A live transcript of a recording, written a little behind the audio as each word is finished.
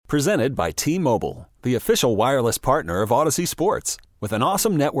Presented by T-Mobile, the official wireless partner of Odyssey Sports. With an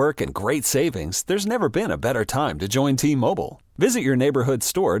awesome network and great savings, there's never been a better time to join T-Mobile. Visit your neighborhood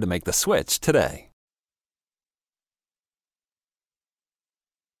store to make the switch today.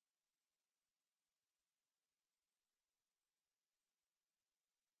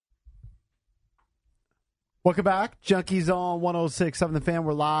 Welcome back. Junkies on 106.7 The Fan.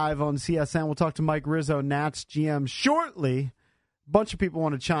 We're live on CSN. We'll talk to Mike Rizzo, Nats GM, shortly. A bunch of people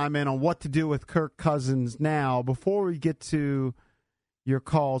want to chime in on what to do with Kirk Cousins now. Before we get to your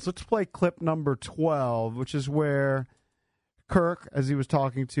calls, let's play clip number 12, which is where Kirk, as he was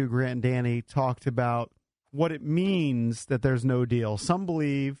talking to Grant and Danny, talked about what it means that there's no deal. Some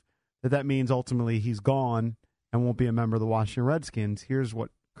believe that means ultimately he's gone and won't be a member of the Washington Redskins. Here's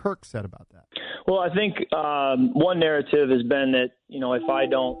what Kirk said about that. Well, I think one narrative has been that, if I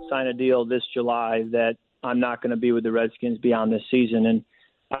don't sign a deal this July, that I'm not going to be with the Redskins beyond this season. And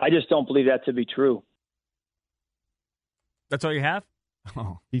I just don't believe that to be true. That's all you have?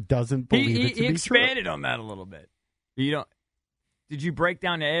 Oh, he doesn't believe it to be true. He expanded on that a little bit. Did you break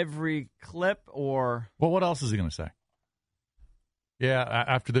down every clip or? Well, what else is he going to say? Yeah,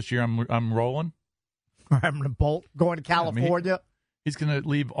 after this year, I'm rolling. I'm going to bolt, going to California. He's going to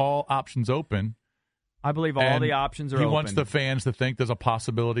leave all options open. I believe all the options are open. He wants the fans to think there's a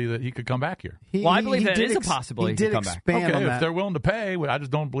possibility that he could come back here. I believe that is a possibility he could come back. Okay, if they're willing to pay, I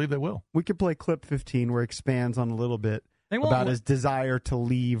just don't believe they will. We could play clip 15 where he expands on a little bit about his desire to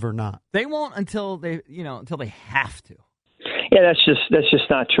leave or not. They won't until they have to. Yeah, that's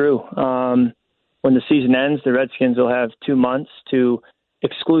just not true. When the season ends, the Redskins will have 2 months to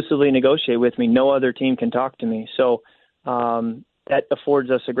exclusively negotiate with me. No other team can talk to me. So that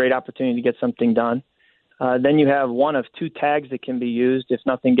affords us a great opportunity to get something done. Then you have one of 2 tags that can be used if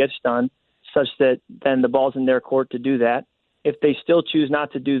nothing gets done, such that then the ball's in their court to do that. If they still choose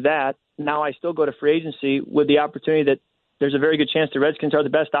not to do that, now I still go to free agency with the opportunity that there's a very good chance the Redskins are the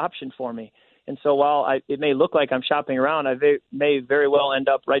best option for me. And so while it may look like I'm shopping around, I may very well end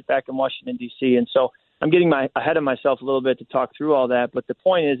up right back in Washington, D.C. And so I'm getting ahead of myself a little bit to talk through all that. But the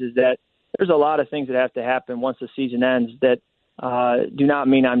point is that there's a lot of things that have to happen once the season ends that do not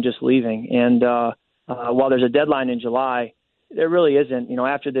mean I'm just leaving. And while there's a deadline in July, there really isn't.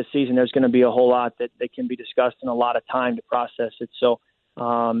 After this season, there's going to be a whole lot that can be discussed and a lot of time to process it. So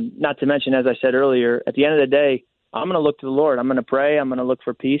not to mention, as I said earlier, at the end of the day, I'm going to look to the Lord. I'm going to pray. I'm going to look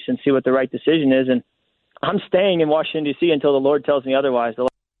for peace and see what the right decision is. And I'm staying in Washington, D.C. until the Lord tells me otherwise.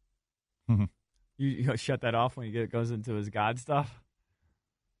 Mm-hmm. You shut that off when it goes into his God stuff?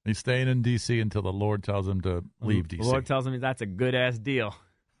 He's staying in D.C. until the Lord tells him to leave D.C. The Lord tells him that's a good-ass deal.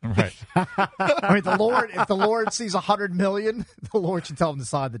 Right. I mean, if the Lord sees $100 million, the Lord should tell him to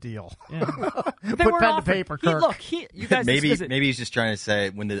sign the deal. Yeah. Put pen to paper, Kirk. You guys. Maybe he's just trying to say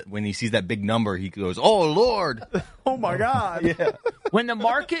when he sees that big number, he goes, "Oh Lord, oh my God!" Yeah. When the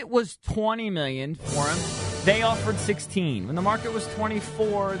market was $20 million for him, they offered 16. When the market was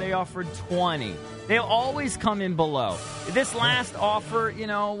 24, they offered 20. They'll always come in below. This last offer,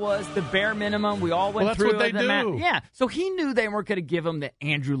 was the bare minimum. We all went through. That's what they do. Yeah. So he knew they weren't going to give him the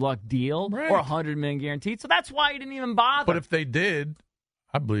Andrew Luck deal or $100 million guaranteed. So that's why he didn't even bother. But if they did,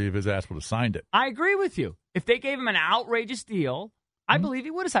 I believe his ass would have signed it. I agree with you. If they gave him an outrageous deal, I believe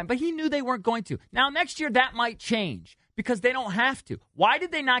he would have signed. But he knew they weren't going to. Now, next year, that might change because they don't have to. Why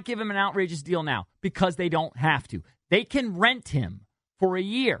did they not give him an outrageous deal now? Because they don't have to. They can rent him for a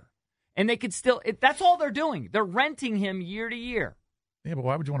year. And they could still – that's all they're doing. They're renting him year to year. Yeah, but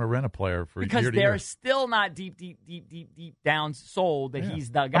why would you want to rent a player for year to year? Because they're still not deep down sold that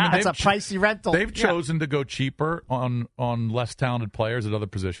he's the guy. That's a pricey rental. They've chosen to go cheaper on less talented players at other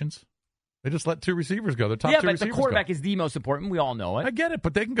positions. They just let 2 receivers go. The top 2 receivers but the quarterback is the most important. We all know it. I get it,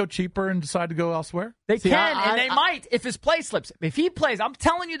 but they can go cheaper and decide to go elsewhere. They can, they might if his play slips. If he plays – I'm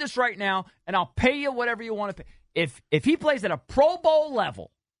telling you this right now, and I'll pay you whatever you want to pay. If he plays at a Pro Bowl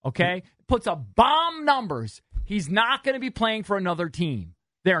level – okay, puts up bomb numbers, he's not going to be playing for another team.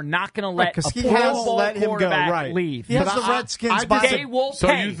 They're not going to let a Pro Bowl quarterback leave. He has the Redskins. They will pay.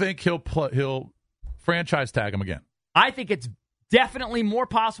 So you think he'll franchise tag him again? I think it's definitely more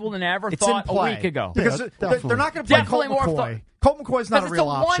possible than I ever thought a week ago. Because they're not going to play Colt McCoy. Colt McCoy's not a real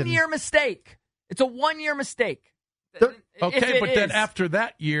option. It's a one-year mistake. It's a one-year mistake. Okay, but then after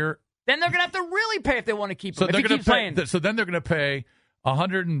that year... Then they're going to have to really pay if they want to keep him. So they're going to pay. So then they're going to pay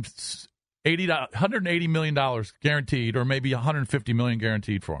 $180 million guaranteed, or maybe $150 million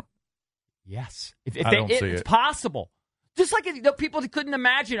guaranteed for him. Yes, it's possible. Just like people couldn't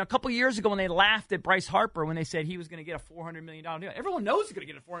imagine a couple years ago when they laughed at Bryce Harper when they said he was going to get a $400 million deal. Everyone knows he's going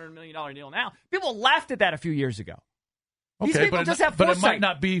to get a $400 million deal now. People laughed at that a few years ago. These Okay, people but just have but foresight. it might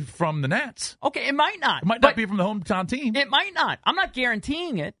not be from the Nats. Okay, it might not. It might not be from the hometown team. It might not. I'm not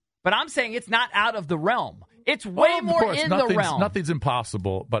guaranteeing it, but I'm saying it's not out of the realm. It's way more in the realm. Nothing's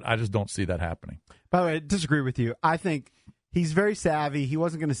impossible, but I just don't see that happening. By the way, I disagree with you. I think he's very savvy. He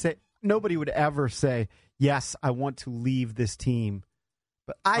wasn't going to say, nobody would ever say, yes, I want to leave this team.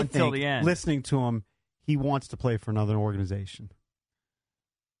 But I Until think, the end. listening to him, he wants to play for another organization.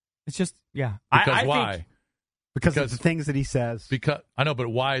 It's just, yeah. Because I why? think, Because of the things that he says. Because I know, but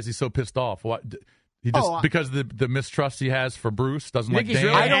why is he so pissed off? Why? He just because the mistrust he has for Bruce doesn't you like think he's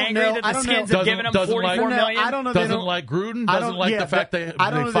Dan. really I don't angry know. that I the don't Skins know. have given him Doesn't $44 like- million? I don't know. Doesn't like Gruden. Doesn't like the fact they I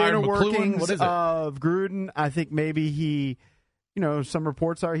don't know the fired inner McLuhan. workings What is it? of Gruden. I think maybe he, some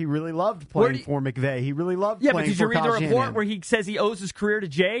reports are he really loved playing for McVay. He really loved Yeah, playing but did for you read the Kyle report Shanahan. where he says he owes his career to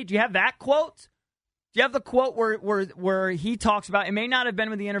Jay? Do you have that quote? Do you have the quote where he talks about, it may not have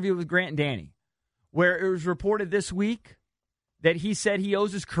been with the interview with Grant and Danny, where it was reported this week that he said he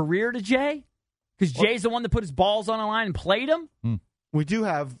owes his career to Jay? Because Jay's the one that put his balls on the line and played him? We do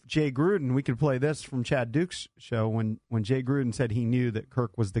have Jay Gruden. We could play this from Chad Duke's show when Jay Gruden said he knew that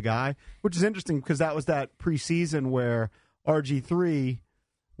Kirk was the guy, which is interesting because that was that preseason where RG3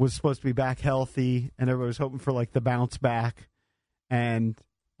 was supposed to be back healthy and everybody was hoping for like the bounce back. And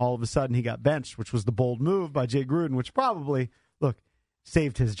all of a sudden he got benched, which was the bold move by Jay Gruden, which probably,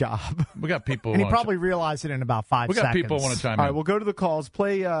 saved his job. We got people. And he probably realized it in about 5 We got seconds. people want to chime All in. right, we'll go to the calls.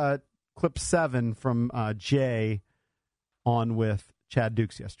 Play clip 7 from Jay on with Chad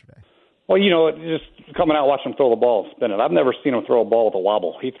Dukes yesterday. Well, just coming out watching him throw the ball, spin it. I've never seen him throw a ball with a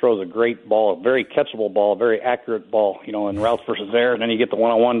wobble. He throws a great ball, a very catchable ball, a very accurate ball, in routes versus air. And then you get the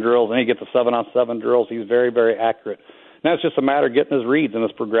one-on-one drills, and then you get the 7-on-7 drills. He's very, very accurate. Now it's just a matter of getting his reads and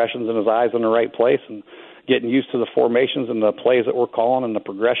his progressions and his eyes in the right place and getting used to the formations and the plays that we're calling and the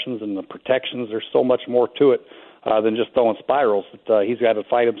progressions and the protections. There's so much more to it than just throwing spirals. But, he's got to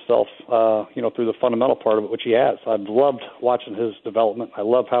fight himself, through the fundamental part of it, which he has. I've loved watching his development. I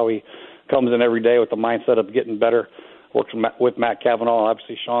love how he comes in every day with the mindset of getting better. Works with Matt Cavanaugh.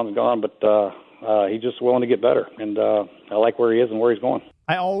 Obviously, Sean's gone, but he's just willing to get better. And I like where he is and where he's going.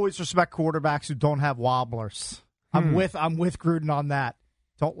 I always respect quarterbacks who don't have wobblers. I'm with Gruden on that.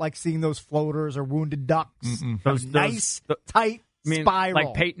 Don't like seeing those floaters or wounded ducks. Those Tight spiral.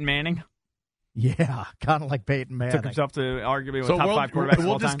 Like Peyton Manning? Yeah, kind of like Peyton Manning. Took himself to arguably So top 5 quarterbacks of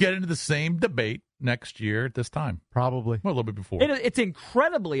we'll all just time. get into the same debate next year at this time. Probably. Well, a little bit before. It's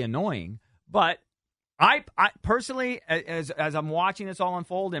incredibly annoying, but I personally, as I'm watching this all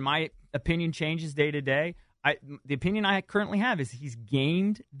unfold, and my opinion changes day to day, the opinion I currently have is he's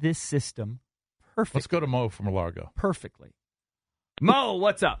gamed this system perfectly. Let's go to Mo from Largo. Perfectly. Mo,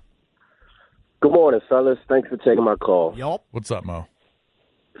 what's up? Good morning, fellas. Thanks for taking my call. Yup. What's up, Mo?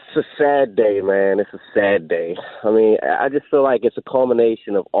 It's a sad day, man. It's a sad day. I mean, I just feel like it's a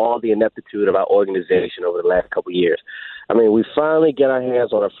culmination of all the ineptitude of our organization over the last couple of years. I mean, we finally get our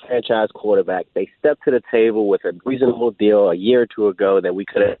hands on a franchise quarterback. They stepped to the table with a reasonable deal a year or two ago that we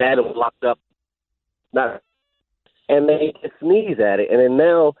could have had him locked up. And they just sneeze at it. And then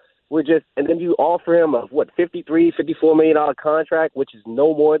now and then you offer him a, $53, $54 million contract, which is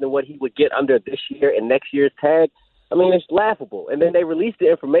no more than what he would get under this year and next year's tag. I mean, it's laughable. And then they release the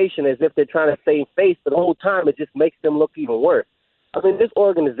information as if they're trying to save face, but the whole time it just makes them look even worse. I mean, this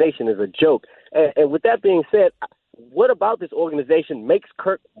organization is a joke. And with that being said, what about this organization makes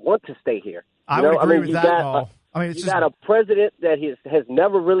Kirk want to stay here? I would agree with that, Mo. You got a president that has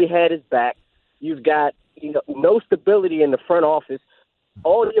never really had his back. You've got no stability in the front office.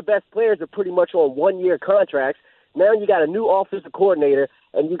 All of your best players are pretty much on one-year contracts. Now you got a new offensive coordinator,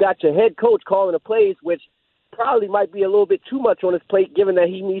 and you got your head coach calling the plays, which probably might be a little bit too much on his plate, given that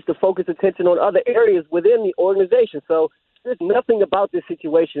he needs to focus attention on other areas within the organization. So there's nothing about this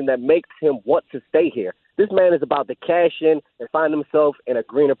situation that makes him want to stay here. This man is about to cash in and find himself in a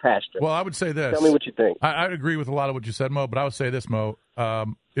greener pasture. Well, I would say this. Tell me what you think. I'd agree with a lot of what you said, Mo, but I would say this, Mo.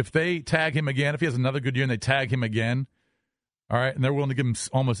 If they tag him again, if he has another good year and they tag him again, all right, and they're willing to give him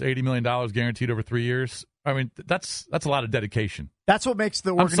almost $80 million guaranteed over 3 years, I mean, that's a lot of dedication. That's what makes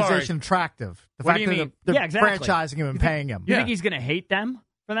the organization attractive. The What fact do you that mean? they're Yeah, exactly. franchising him and paying him. You think he's going to hate them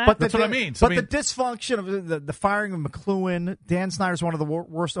for that? But That's what I mean. But the dysfunction of the firing of McLuhan, Dan Snyder's one of the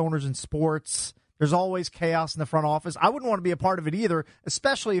worst owners in sports. There's always chaos in the front office. I wouldn't want to be a part of it either,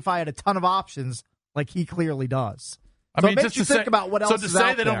 especially if I had a ton of options like he clearly does. So it makes you think about what else So to is say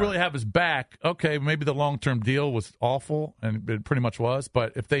out they there. don't really have his back, okay, maybe the long-term deal was awful, and it pretty much was.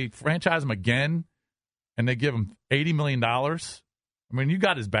 But if they franchise him again and they give him $80 million, I mean, you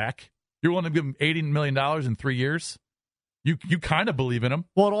got his back. You're willing to give him $80 million in 3 years? You kind of believe in him.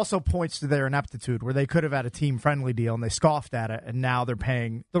 Well, it also points to their ineptitude, where they could have had a team-friendly deal and they scoffed at it, and now they're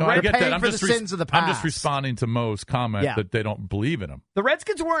paying. I get that. For the sins of the past. I'm just responding to Mo's comment that they don't believe in him. The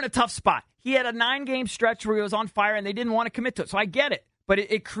Redskins were in a tough spot. He had a 9-game stretch where he was on fire, and they didn't want to commit to it. So I get it, but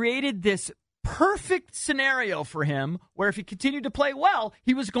it created this perfect scenario for him, where if he continued to play well,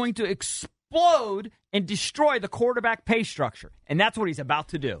 he was going to explode and destroy the quarterback pay structure, and that's what he's about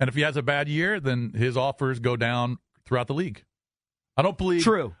to do. And if he has a bad year, then his offers go down throughout the league. I don't believe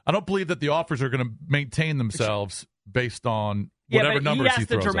that the offers are going to maintain themselves based on whatever numbers he throws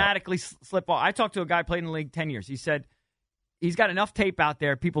he has to dramatically slip off. I talked to a guy who played in the league 10 years. He said he's got enough tape out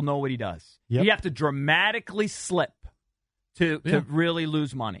there. People know what he does. Yep. You have to dramatically slip to really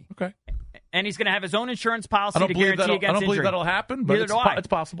lose money. Okay. And he's going to have his own insurance policy to guarantee against injury. I don't believe that'll happen, but it's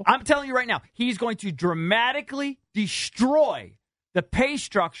possible. I'm telling you right now, he's going to dramatically destroy the pay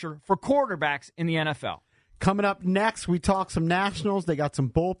structure for quarterbacks in the NFL. Coming up next, we talk some Nationals. They got some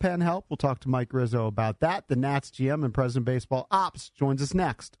bullpen help. We'll talk to Mike Rizzo about that. The Nats GM and President of Baseball Ops joins us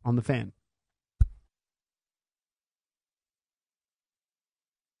next on The Fan.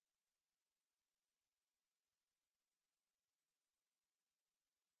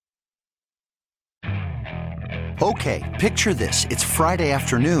 Okay, picture this. It's Friday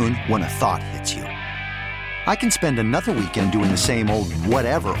afternoon when a thought hits you. I can spend another weekend doing the same old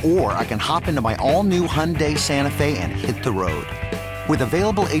whatever, or I can hop into my all-new Hyundai Santa Fe and hit the road. With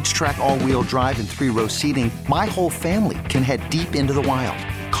available H-Track all-wheel drive and 3-row seating, my whole family can head deep into the wild.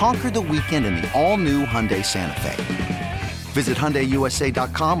 Conquer the weekend in the all-new Hyundai Santa Fe. Visit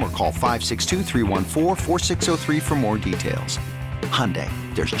HyundaiUSA.com or call 562-314-4603 for more details. Hyundai,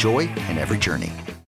 there's joy in every journey.